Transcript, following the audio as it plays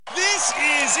This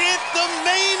is it, the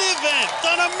main event,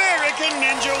 an American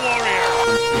Ninja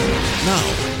Warrior.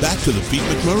 Now, back to the Pete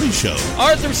McMurray Show.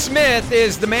 Arthur Smith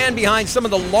is the man behind some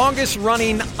of the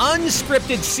longest-running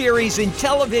unscripted series in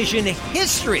television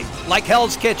history, like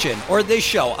Hell's Kitchen or this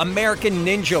show, American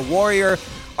Ninja Warrior.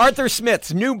 Arthur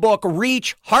Smith's new book,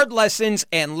 Reach, Hard Lessons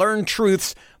and Learn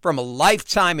Truths from a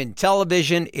Lifetime in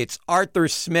Television. It's Arthur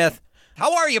Smith.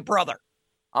 How are you, brother?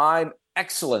 I'm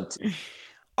excellent.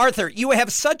 Arthur, you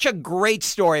have such a great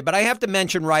story, but I have to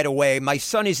mention right away, my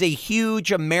son is a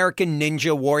huge American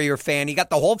Ninja Warrior fan. He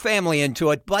got the whole family into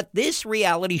it, but this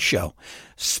reality show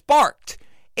sparked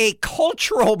a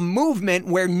cultural movement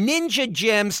where ninja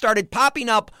gyms started popping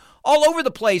up all over the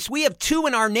place. We have 2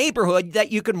 in our neighborhood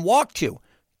that you can walk to.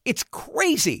 It's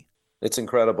crazy. It's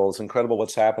incredible. It's incredible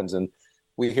what's happened. And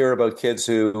we hear about kids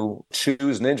who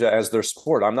choose ninja as their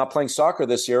sport. I'm not playing soccer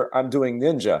this year. I'm doing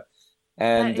ninja.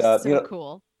 And that is so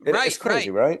cool. It's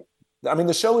crazy, right? I mean,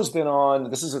 the show has been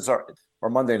on. Our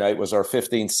Monday night was our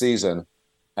 15th season,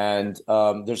 and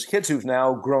there's kids who've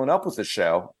now grown up with the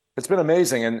show. It's been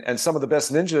amazing, and some of the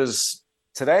best ninjas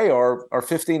today are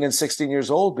 15 and 16 years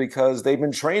old because they've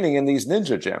been training in these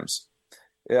ninja gyms.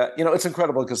 Yeah, it's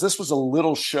incredible because this was a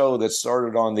little show that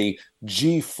started on the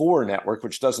G4 network,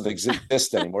 which doesn't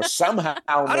exist anymore. Somehow,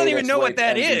 I don't even know what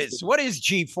that is. What is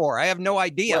G4? I have no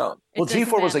idea. Well,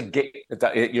 G4 was a game.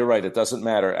 You're right. It doesn't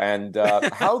matter. And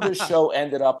how this show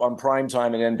ended up on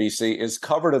primetime and NBC is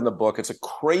covered in the book. It's a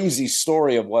crazy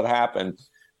story of what happened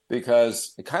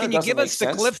because it kind of doesn't make sense. Can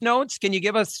you give us the Cliff Notes? Can you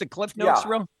give us the Cliff Notes,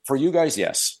 Ro? For you guys,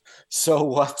 yes. So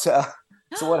what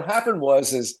happened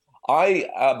was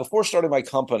I before starting my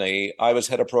company, I was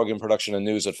head of program production and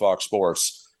news at Fox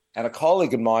Sports, and a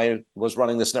colleague of mine was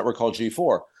running this network called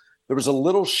G4. There was a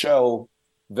little show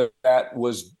that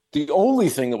was the only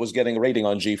thing that was getting a rating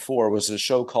on G4 was a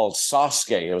show called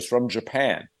Sasuke. It was from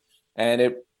Japan, and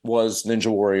it was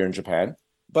Ninja Warrior in Japan,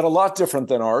 but a lot different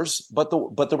than ours. But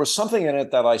there was something in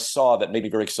it that I saw that made me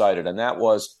very excited, and that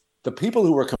was the people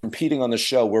who were competing on the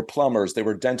show were plumbers, they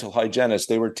were dental hygienists,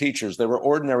 they were teachers, they were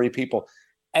ordinary people.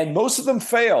 And most of them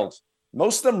failed.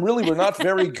 Most of them really were not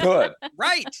very good.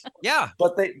 Right. Yeah.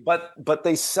 But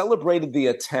they celebrated the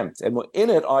attempt. And in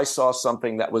it, I saw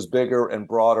something that was bigger and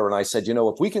broader. And I said,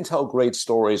 if we can tell great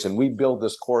stories and we build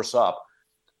this course up,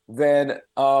 then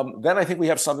I think we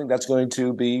have something that's going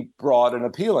to be broad and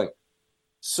appealing.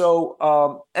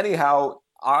 So anyhow,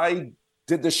 I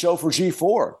did this show for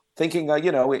G4, thinking,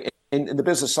 in the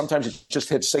business, sometimes you just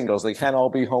hit singles. They can't all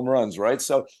be home runs, right?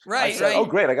 So I said, oh,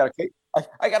 great. I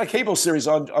got a cable series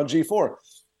on G4.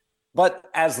 But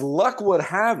as luck would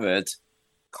have it,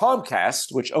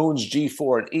 Comcast, which owns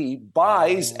G4 and E,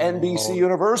 buys NBC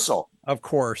Universal. Of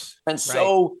course. And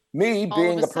so me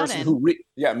being a person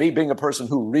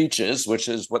who reaches, which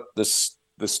is what the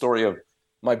story of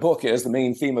my book is, the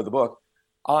main theme of the book,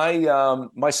 I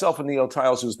myself and Neil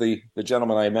Tiles, who's the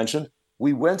gentleman I mentioned,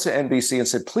 we went to NBC and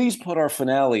said, please put our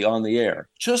finale on the air,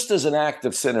 just as an act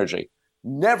of synergy.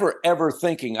 Never, ever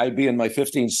thinking I'd be in my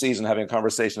 15th season having a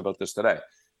conversation about this today.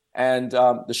 And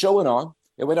the show went on.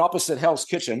 It went opposite Hell's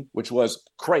Kitchen, which was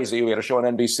crazy. We had a show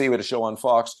on NBC. We had a show on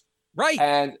Fox. Right.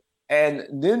 And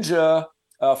Ninja,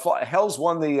 Hell's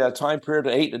won the time period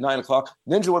at 8 and 9 o'clock.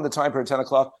 Ninja won the time period at 10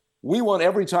 o'clock. We won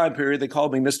every time period. They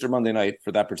called me Mr. Monday Night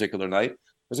for that particular night. It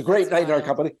was a great night in our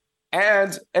company.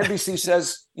 And NBC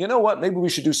says, you know what? Maybe we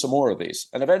should do some more of these.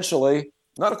 And eventually...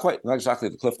 Not exactly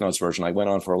the Cliff Notes version. I went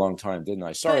on for a long time, didn't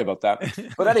I? Sorry about that.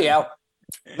 But anyhow,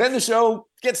 then the show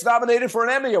gets nominated for an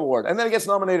Emmy Award, and then it gets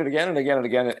nominated again and again and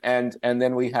again, and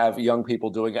then we have young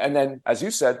people doing it. And then, as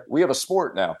you said, we have a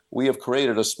sport now. We have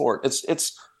created a sport. It's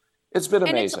been amazing.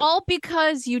 And it's all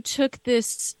because you took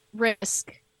this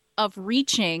risk of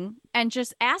reaching and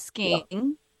just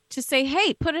asking to say,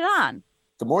 "Hey, put it on."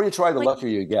 The more you try, the luckier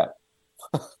you get.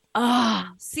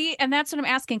 See, and that's what I'm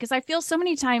asking, because I feel so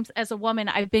many times as a woman,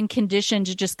 I've been conditioned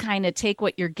to just kind of take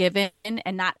what you're given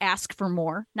and not ask for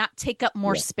more, not take up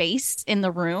more space in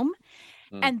the room.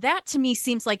 And that to me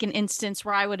seems like an instance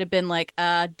where I would have been like,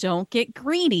 don't get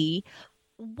greedy.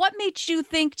 What made you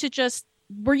think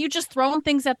were you just throwing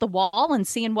things at the wall and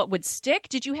seeing what would stick?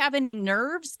 Did you have any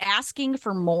nerves asking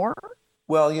for more?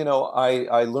 Well,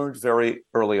 I learned very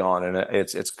early on, and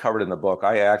it's covered in the book.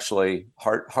 I actually,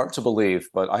 hard to believe,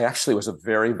 but I actually was a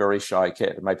very, very shy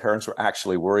kid. My parents were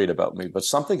actually worried about me. But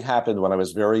something happened when I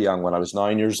was very young, when I was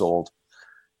 9 years old,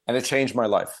 and it changed my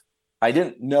life. I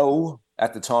didn't know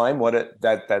at the time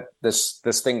that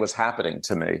this thing was happening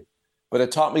to me, but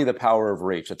it taught me the power of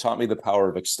reach. It taught me the power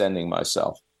of extending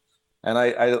myself. And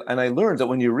I learned that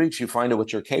when you reach, you find out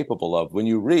what you're capable of. When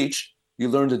you reach, you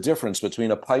learn the difference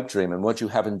between a pipe dream and what you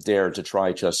haven't dared to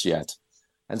try just yet.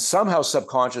 And somehow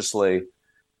subconsciously,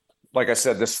 like I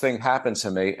said, this thing happened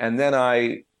to me. And then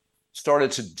I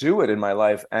started to do it in my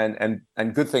life, and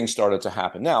good things started to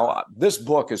happen. Now, this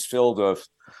book is filled with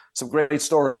some great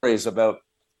stories about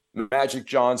Magic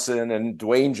Johnson and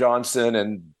Dwayne Johnson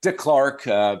and Dick Clark,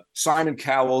 Simon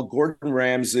Cowell, Gordon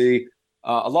Ramsay,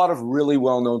 a lot of really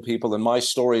well-known people, and my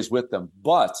stories with them.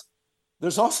 But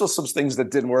there's also some things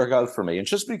that didn't work out for me. And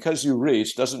just because you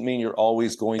reach doesn't mean you're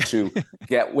always going to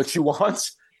get what you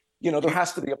want. There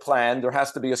has to be a plan. There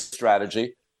has to be a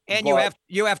strategy. And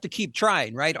you have to keep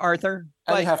trying, right, Arthur?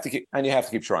 And you have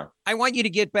to keep trying. I want you to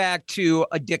get back to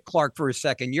a Dick Clark for a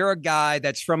second. You're a guy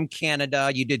that's from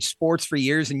Canada. You did sports for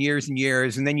years and years and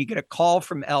years, and then you get a call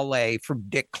from LA from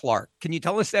Dick Clark. Can you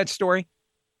tell us that story?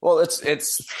 Well,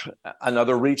 it's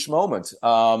another reach moment.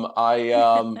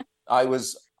 I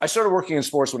started working in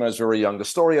sports when I was very young. The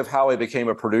story of how I became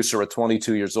a producer at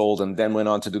 22 years old and then went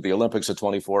on to do the Olympics at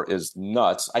 24 is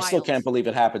nuts. Wild. I still can't believe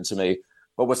it happened to me.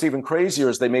 But what's even crazier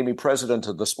is they made me president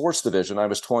of the sports division. I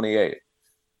was 28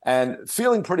 and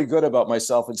feeling pretty good about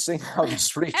myself and seeing how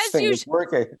this reach thing was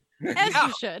working. As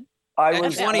you should. I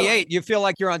was 28. You feel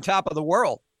like you're on top of the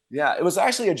world. Yeah, it was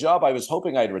actually a job I was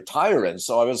hoping I'd retire in.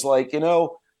 So I was like,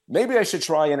 maybe I should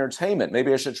try entertainment.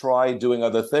 Maybe I should try doing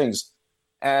other things.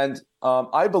 And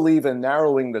I believe in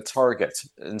narrowing the target.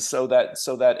 And so that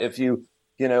if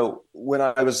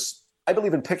I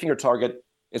believe in picking your target.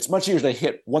 It's much easier to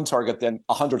hit one target than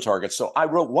 100 targets. So I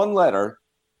wrote one letter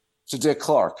to Dick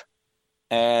Clark.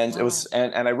 And it was,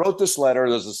 and I wrote this letter.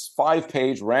 There's this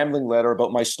 5-page rambling letter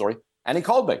about my story. And he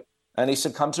called me and he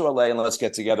said, come to LA and let's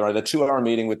get together. I had a 2-hour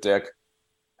meeting with Dick.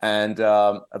 And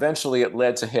eventually it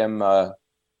led to him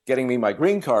getting me my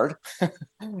green card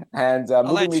and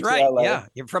moving me to LA. Yeah,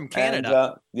 you're from Canada.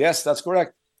 And, yes, that's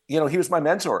correct. He was my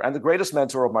mentor and the greatest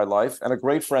mentor of my life and a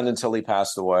great friend until he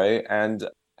passed away.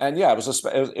 And yeah,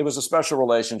 it was a special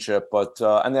relationship. But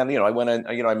and then I went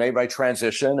in, I made my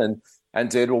transition and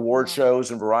did award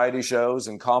shows and variety shows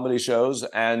and comedy shows,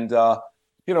 and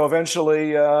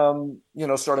eventually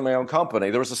started my own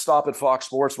company. There was a stop at Fox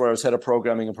Sports where I was head of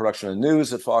programming and production and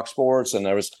news at Fox Sports, and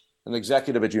I was an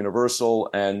executive at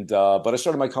Universal. And but I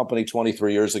started my company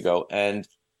 23 years ago,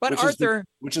 But Arthur,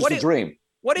 which is the dream.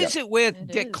 What is it with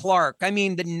Dick Clark? I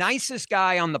mean, the nicest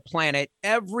guy on the planet.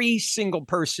 Every single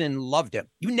person loved him.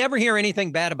 You never hear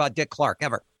anything bad about Dick Clark,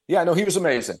 ever. Yeah, no, he was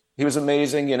amazing. He was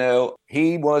amazing.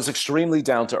 He was extremely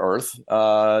down to earth,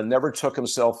 never took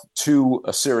himself too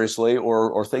seriously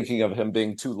or thinking of him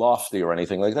being too lofty or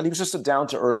anything like that. He was just a down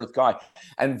to earth guy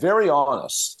and very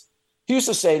honest. He used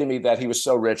to say to me that he was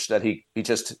so rich that he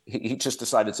just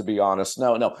decided to be honest.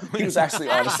 No, he was actually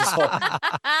honest as well.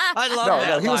 I love that.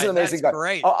 No, he was an amazing guy.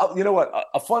 Great. You know what?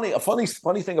 A funny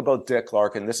thing about Dick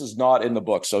Clark, and this is not in the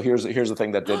book. So here's the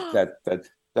thing that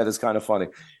is kind of funny.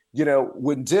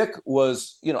 When Dick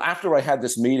was, after I had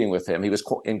this meeting with him, he was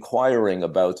inquiring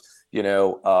about,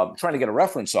 trying to get a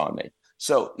reference on me.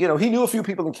 So, he knew a few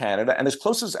people in Canada, and his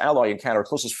closest ally in Canada,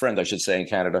 closest friend, I should say, in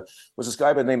Canada, was this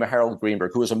guy by the name of Harold Greenberg,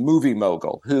 who was a movie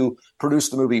mogul, who produced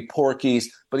the movie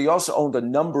Porky's, but he also owned a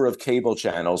number of cable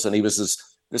channels, and he was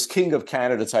this king of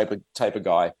Canada type of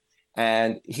guy.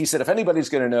 And he said, if anybody's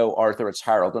going to know Arthur, it's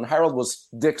Harold. And Harold was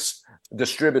Dick's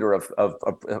distributor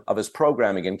of his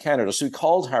programming in Canada. So he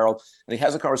called Harold, and he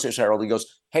has a conversation with Harold. He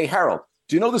goes, hey, Harold,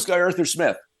 do you know this guy, Arthur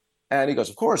Smith? And he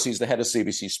goes, of course, he's the head of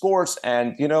CBC Sports.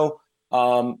 And,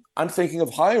 I'm thinking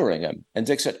of hiring him. And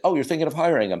Dick said, oh, you're thinking of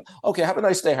hiring him. Okay, have a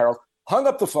nice day, Harold. Hung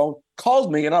up the phone,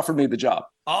 called me, and offered me the job.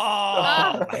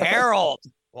 Oh, Harold.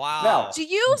 Wow. Now, do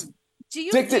you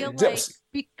feel like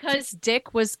because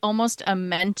Dick was almost a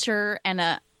mentor and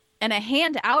a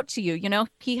hand out to you,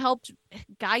 he helped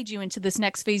guide you into this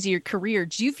next phase of your career.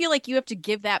 Do you feel like you have to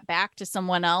give that back to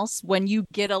someone else when you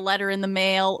get a letter in the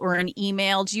mail or an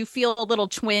email? Do you feel a little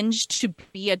twinge to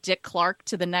be a Dick Clark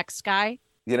to the next guy?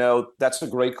 That's a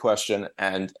great question.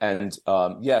 And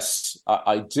yes,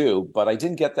 I do. But I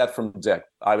didn't get that from Dick.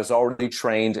 I was already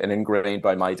trained and ingrained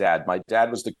by my dad. My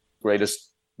dad was the greatest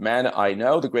man I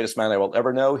know, the greatest man I will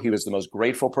ever know. He was the most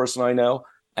grateful person I know.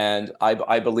 And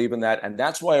I believe in that. And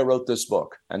that's why I wrote this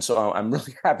book. And so I'm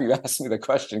really happy you asked me the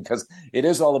question, because it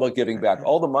is all about giving back.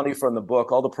 All the money from the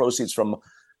book, all the proceeds from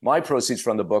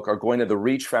the book are going to the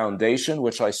Reach Foundation,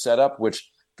 which I set up,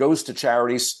 which goes to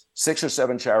charities, 6 or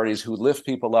 7 charities who lift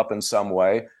people up in some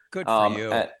way. Good for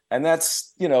you. And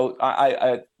that's,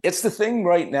 it's the thing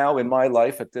right now in my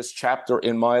life, at this chapter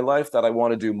in my life, that I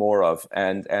want to do more of.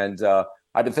 And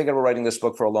I've been thinking about writing this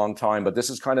book for a long time, but this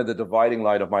is kind of the dividing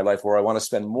line of my life where I want to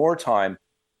spend more time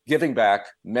giving back,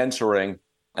 mentoring,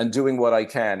 and doing what I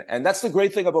can. And that's the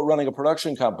great thing about running a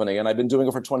production company. And I've been doing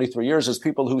it for 23 years is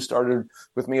people who started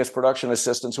with me as production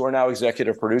assistants who are now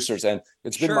executive producers. And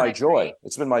it's been my joy.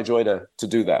 It's been my joy to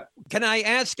do that. Can I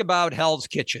ask about Hell's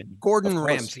Kitchen? Gordon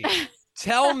Ramsay.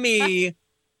 Tell me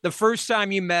the first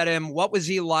time you met him, what was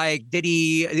he like?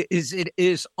 Is it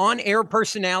his on-air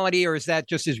personality or is that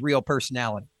just his real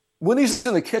personality? When he's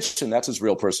in the kitchen, that's his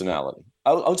real personality.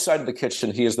 Outside of the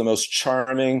kitchen, he is the most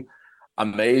charming,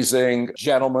 amazing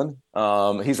gentleman.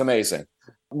 He's amazing.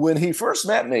 When he first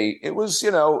met me, it was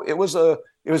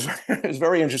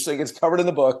very interesting. It's covered in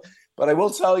the book, but I will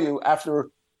tell you,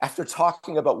 after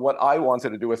talking about what I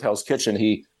wanted to do with Hell's Kitchen,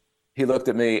 he looked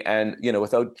at me and,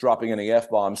 without dropping any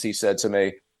F-bombs, he said to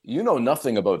me, "You know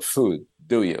nothing about food,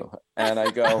 do you?" And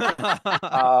I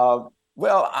go,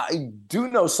 well, I do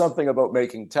know something about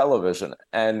making television.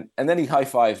 And then he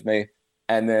high-fived me.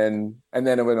 And then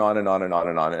it went on and on and on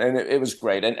and on. And it was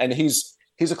great. And he's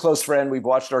a close friend. We've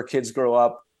watched our kids grow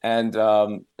up. And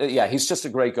he's just a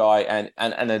great guy and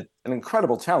an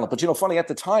incredible talent. But, funny, at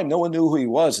the time, no one knew who he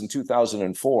was in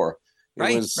 2004.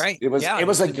 It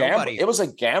was a gamble. Nobody. It was a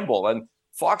gamble. And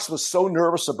Fox was so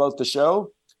nervous about the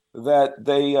show that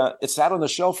it sat on the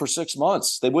shelf for 6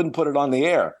 months. They wouldn't put it on the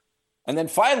air. And then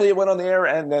finally it went on the air,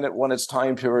 and then it won its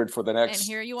time period for the next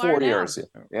 4 years.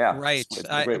 Yeah. Right.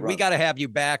 We got to have you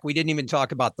back. We didn't even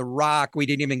talk about The Rock. We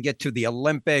didn't even get to the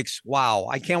Olympics. Wow.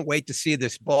 I can't wait to see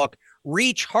this book.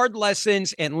 Reach hard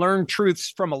lessons and learn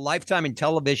truths from a lifetime in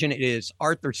television. It is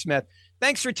Arthur Smith.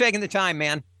 Thanks for taking the time,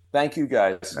 man. Thank you,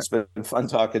 guys. It's been fun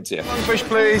talking to you. Monkfish,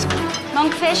 please.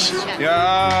 Monkfish?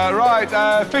 Yeah,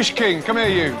 right. Fish King, come here,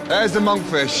 you. There's the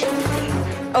monkfish.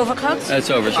 Overcooked? That's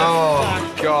overcooked.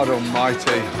 Oh, God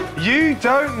almighty. You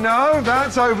don't know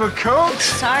that's overcooked?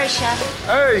 Sorry, Chef.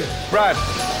 Hey, Brad.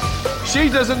 She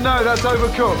doesn't know that's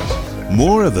overcooked.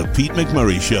 More of the Pete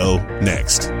McMurray Show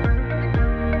next.